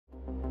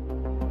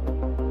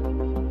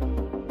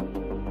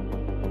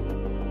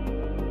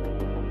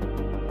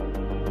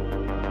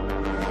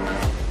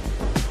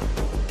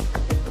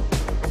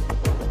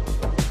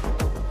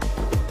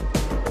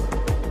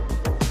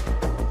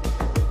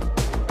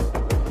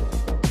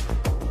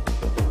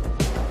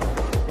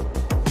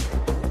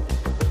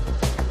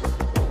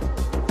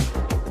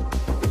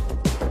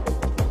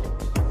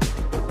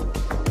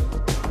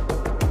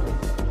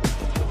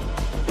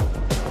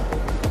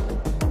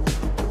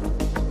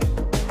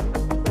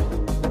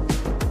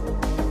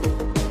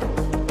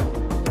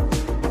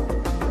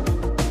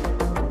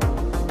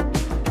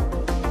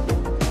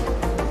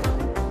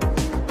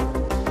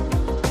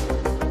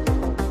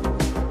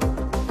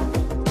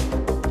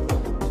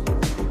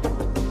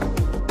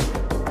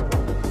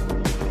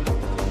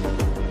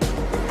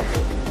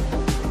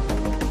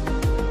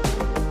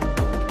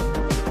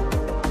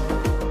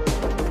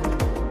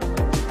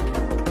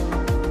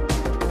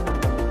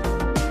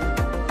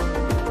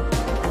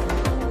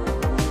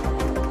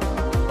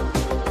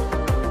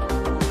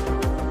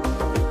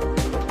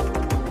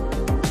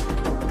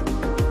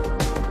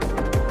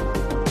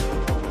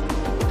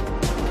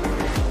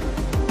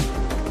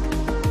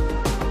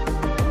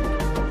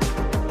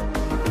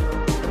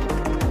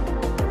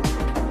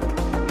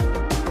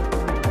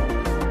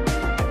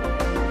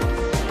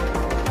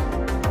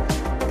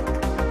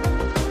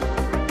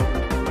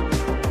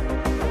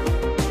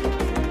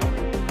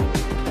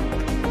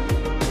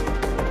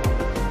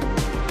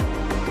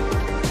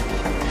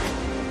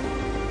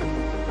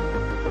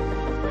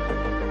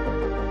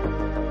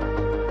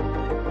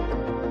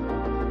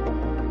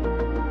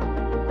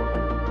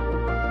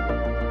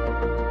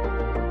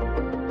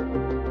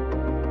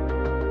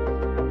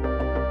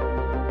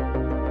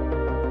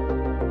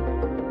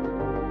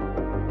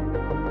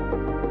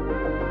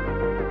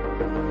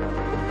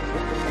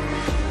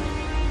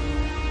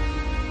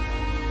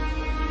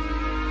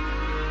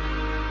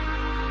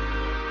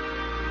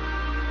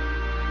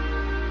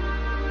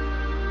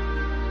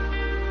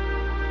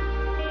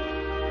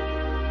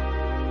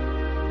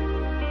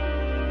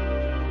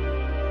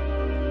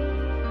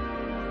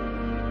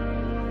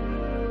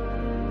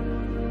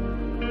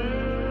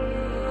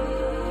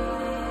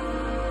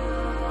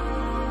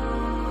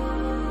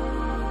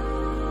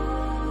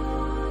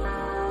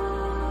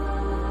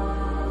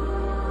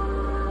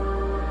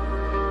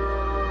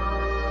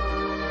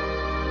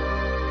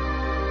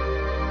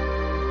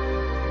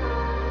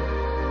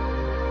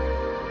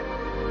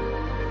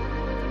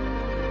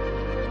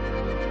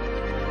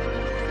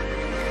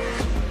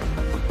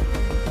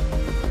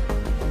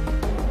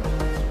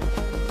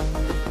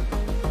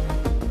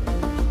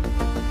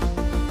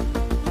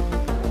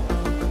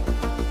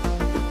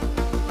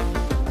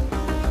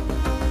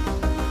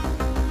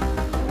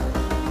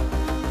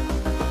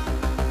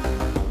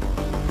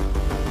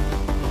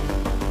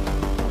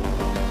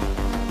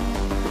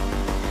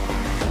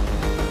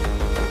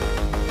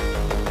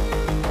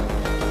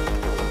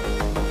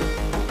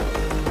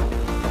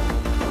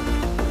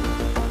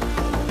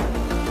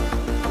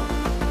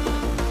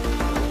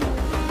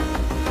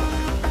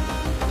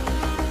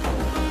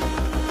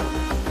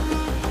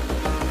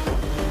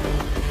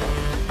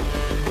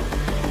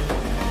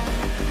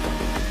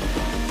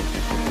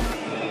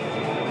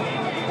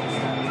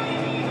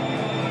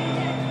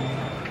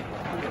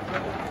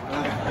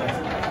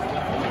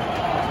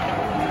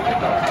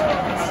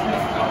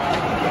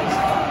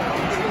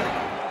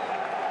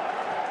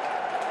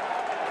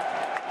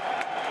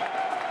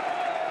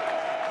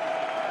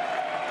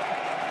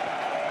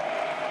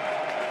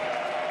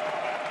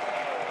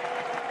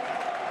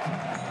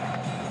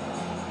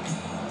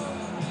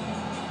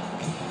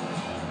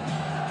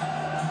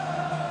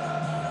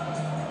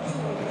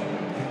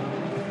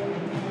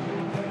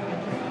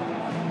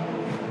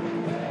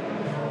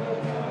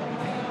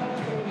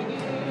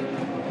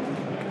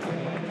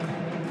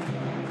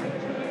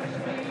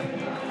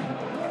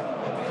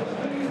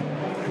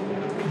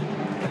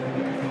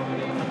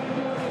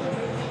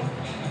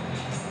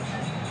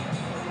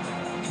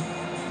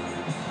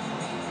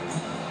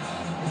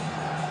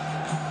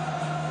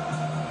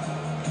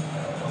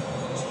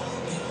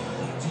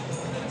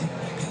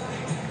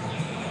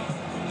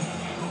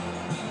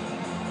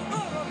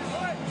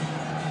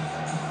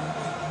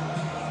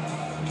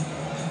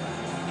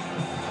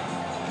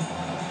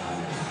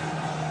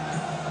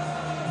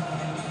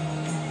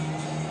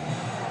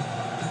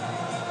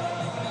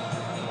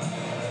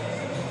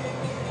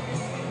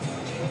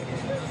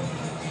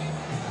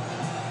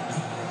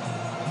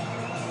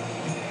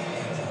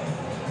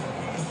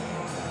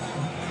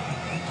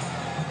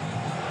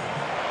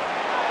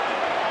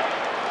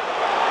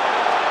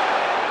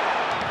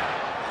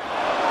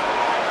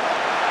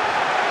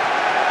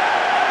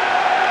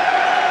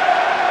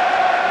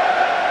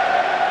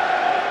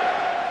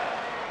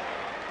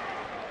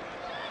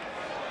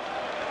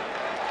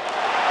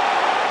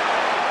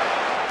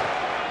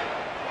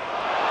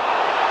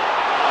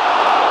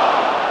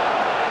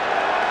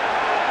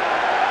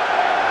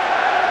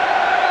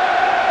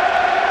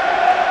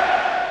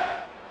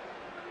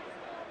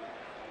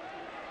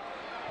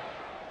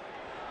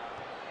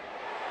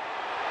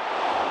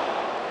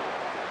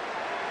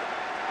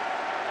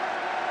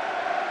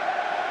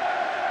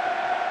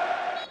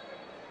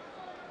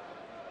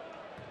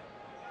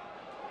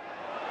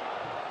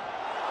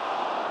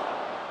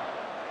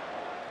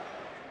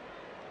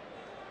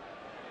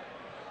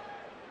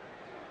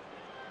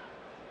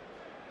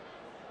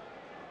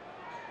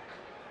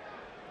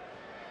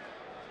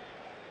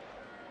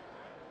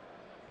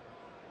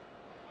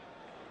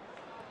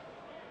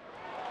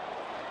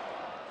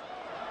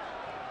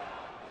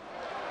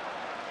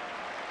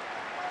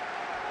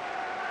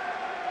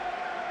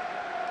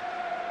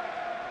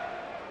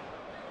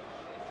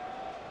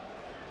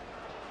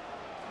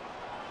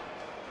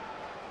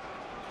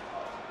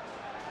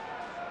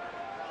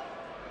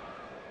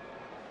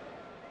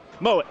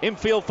Moe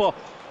infield for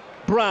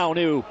Brown,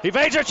 who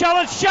evades a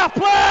challenge.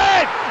 Chaplin!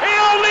 He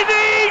only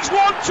needs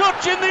one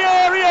touch in the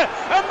area,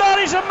 and that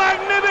is a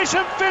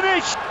magnificent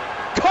finish.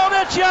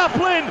 Connor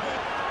Chaplin.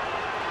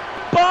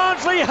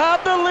 Barnsley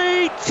had the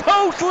lead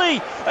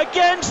totally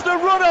against the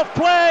run of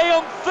play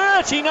on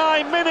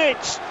 39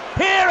 minutes.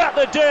 Here at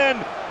the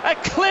Den, a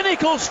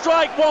clinical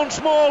strike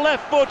once more,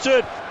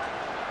 left-footed.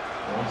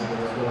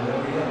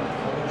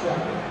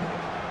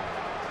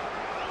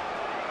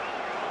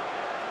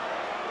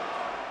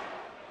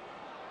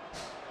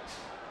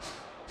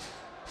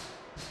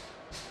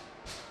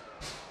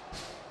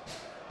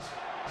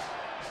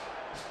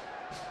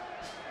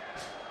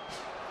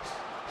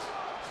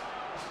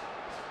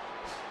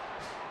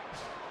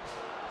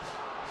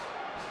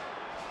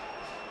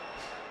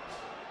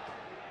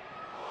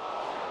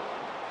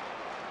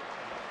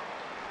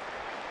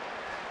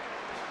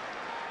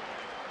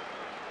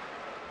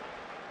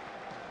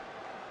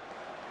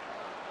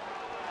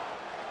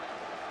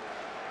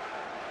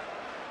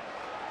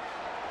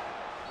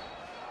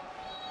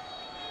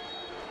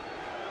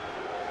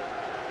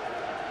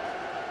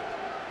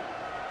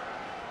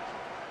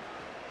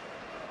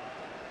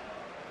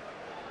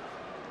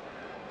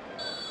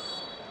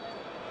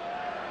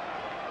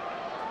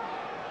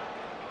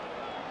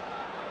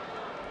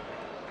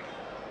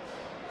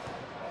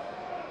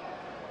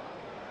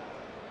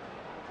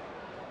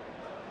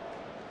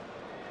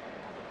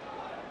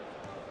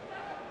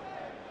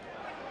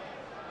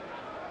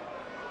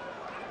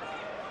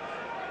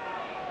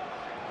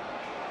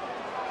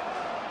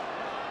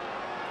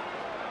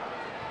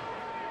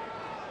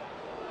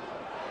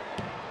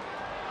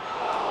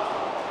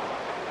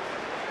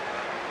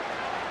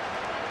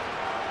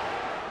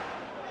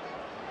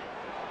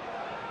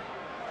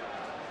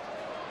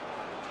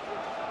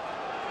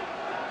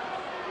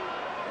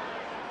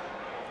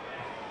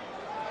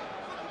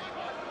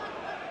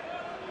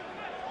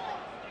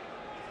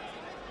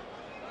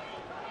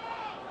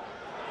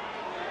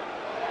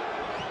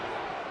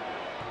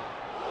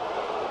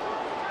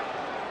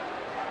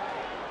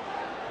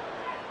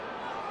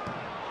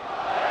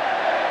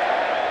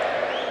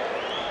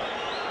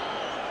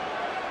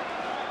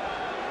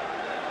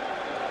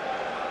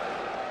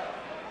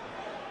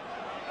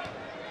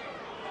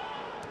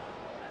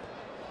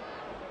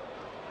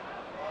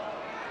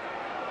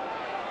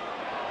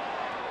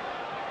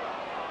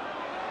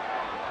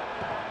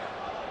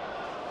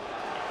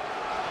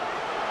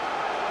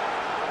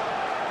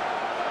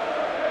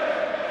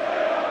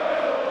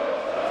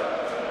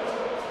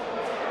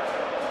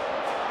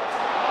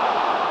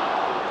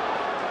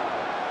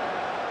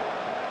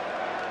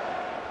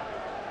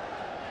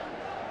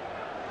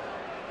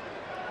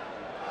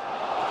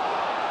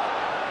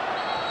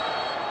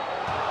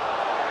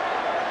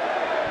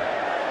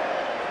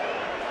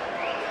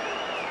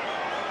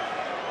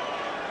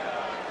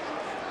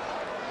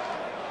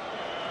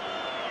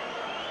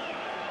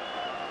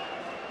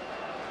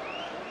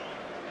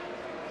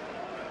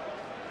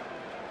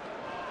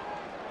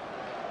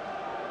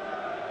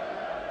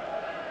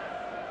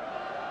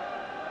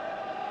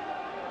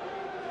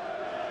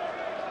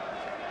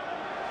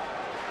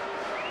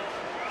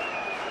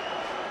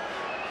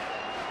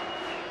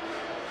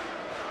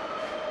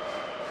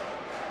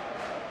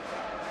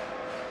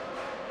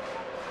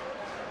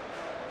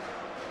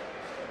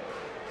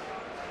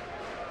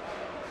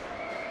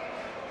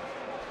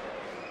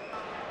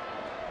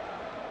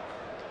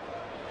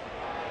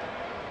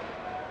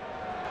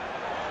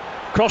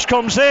 Cross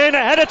comes in, a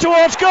header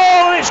towards goal,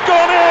 and it's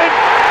gone in!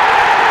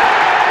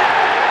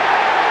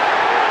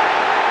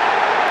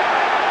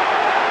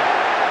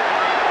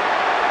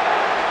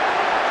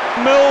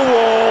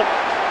 Millwall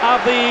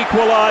have the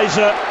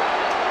equaliser.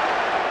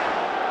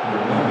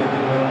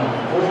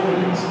 4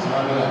 minutes,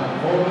 time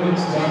out. 4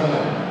 minutes, time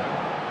out.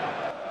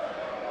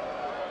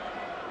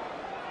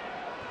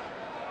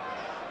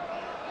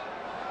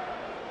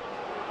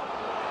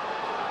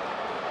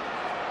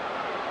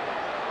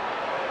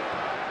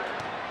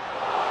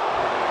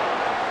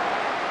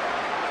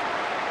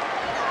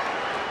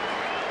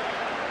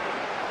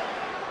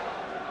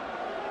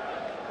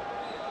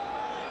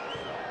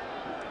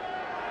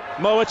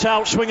 Mowat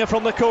out, swinger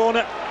from the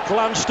corner,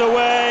 glanced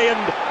away,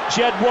 and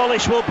Jed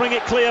Wallace will bring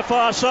it clear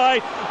far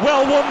side.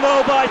 Well won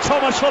though by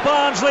Thomas for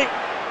Barnsley.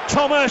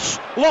 Thomas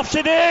lofts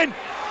it in.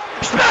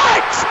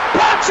 Spence!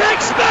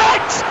 Patrick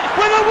Spence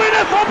with a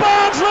winner for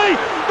Barnsley.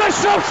 The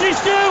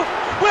substitute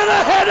with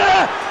a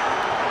header.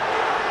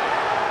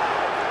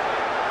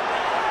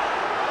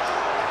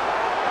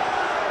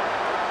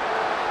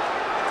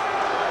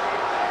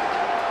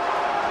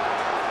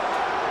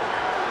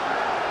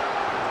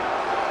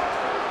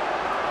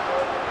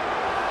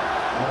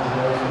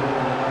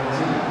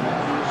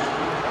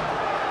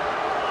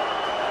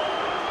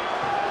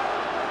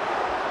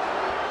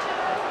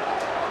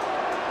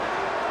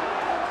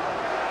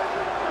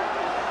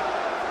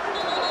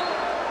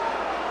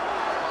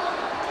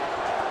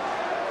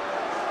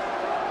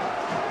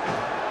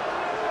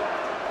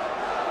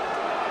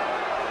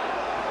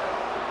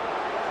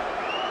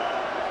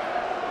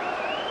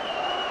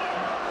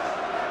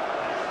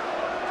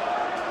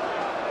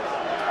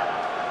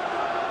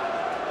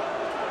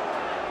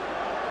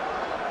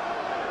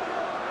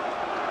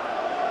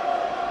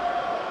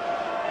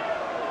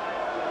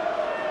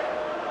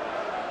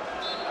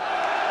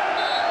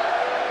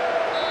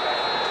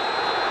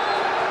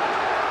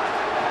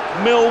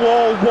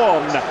 Millwall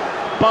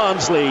 1,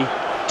 Barnsley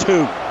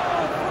 2.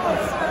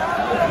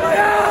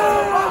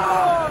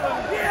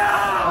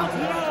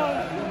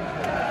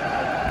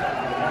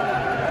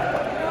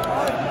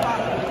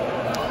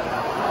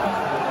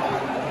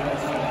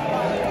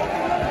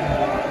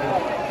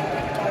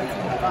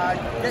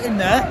 Get in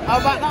there. How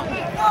about that?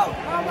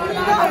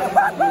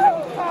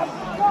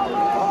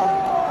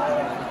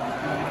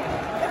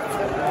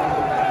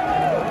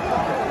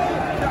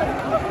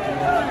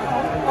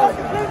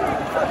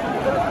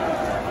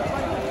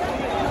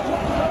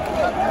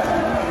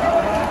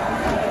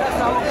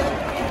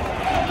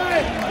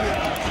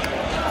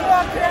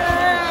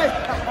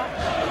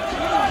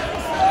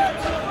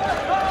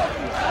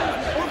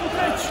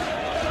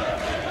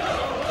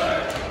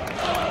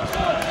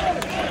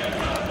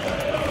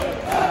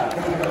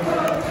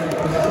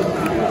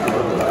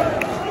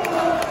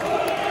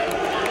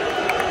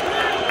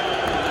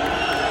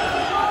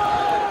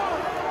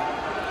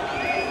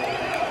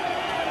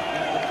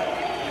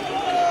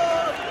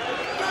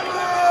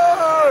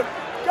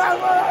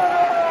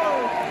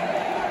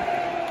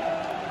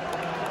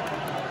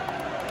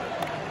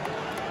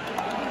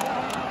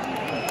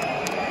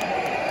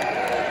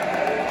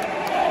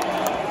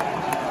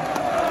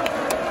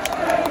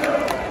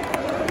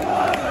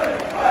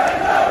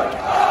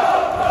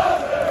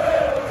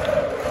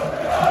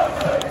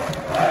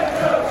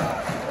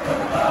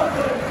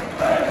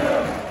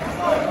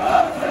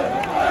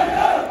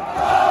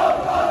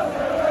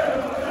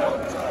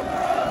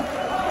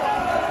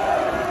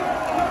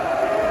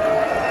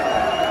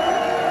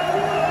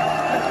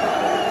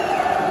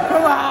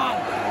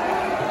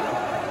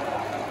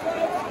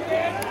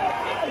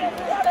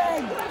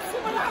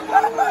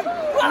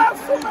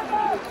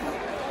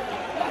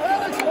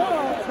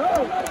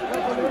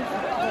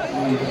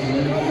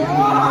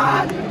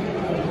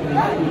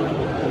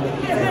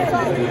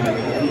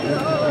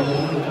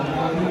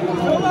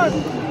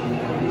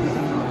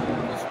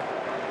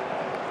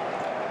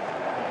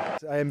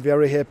 I am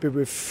very happy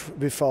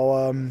with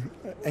our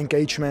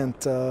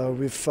engagement,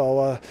 with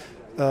our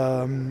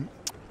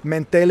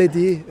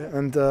mentality,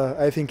 and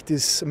I think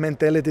this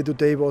mentality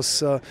today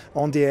was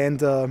on the end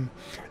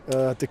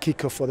the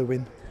kickoff for the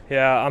win.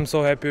 Yeah, I'm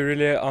so happy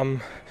really.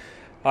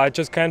 I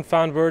just can't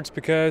find words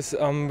because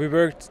we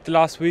worked the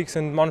last weeks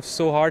and months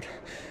so hard,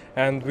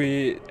 and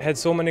we had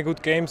so many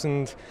good games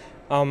and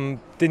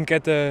didn't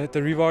get the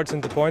rewards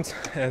and the points.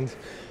 And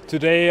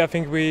today I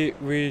think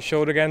we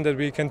showed again that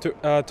we can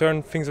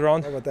turn things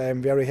around. But I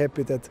am very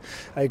happy that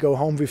I go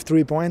home with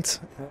 3 points.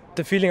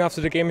 The feeling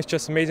after the game is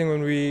just amazing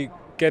when we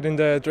get in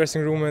the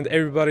dressing room and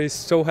everybody is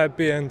so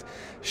happy and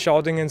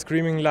shouting and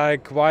screaming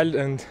like wild,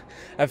 and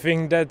I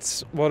think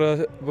that's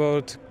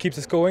what keeps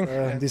us going.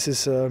 This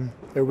is a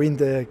win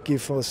that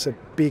gives us a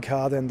big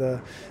heart and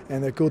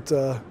a good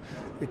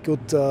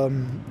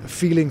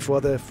feeling for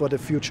the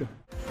future.